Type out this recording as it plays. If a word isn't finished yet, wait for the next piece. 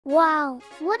Wow,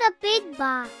 what a big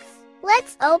box.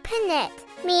 Let's open it.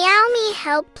 Meowmy,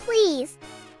 help please.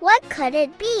 What could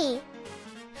it be?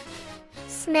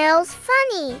 Smells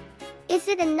funny. Is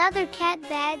it another cat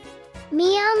bed?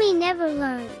 Meowmy never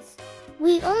learns.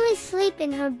 We only sleep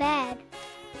in her bed.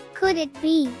 Could it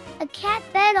be a cat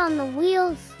bed on the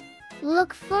wheels?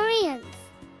 Look, furriens.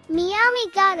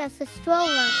 Meowmy got us a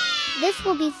stroller. This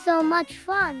will be so much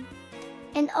fun.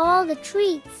 And all the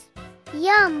treats.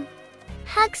 Yum!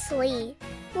 Huxley,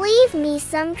 leave me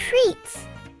some treats.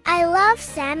 I love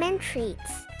salmon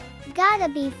treats. Gotta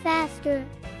be faster.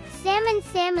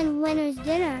 Salmon, winner's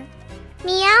dinner.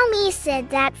 Meowmy said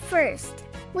that first.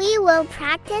 We will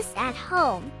practice at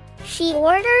home. She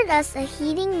ordered us a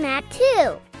heating mat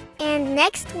too. And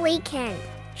next weekend,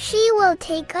 she will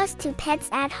take us to pets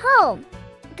at home.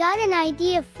 Got an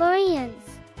idea, furriens.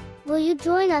 Will you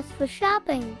join us for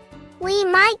shopping? We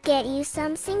might get you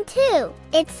something too.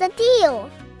 It's a deal.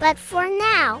 But for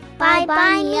now,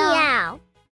 bye-bye, meow.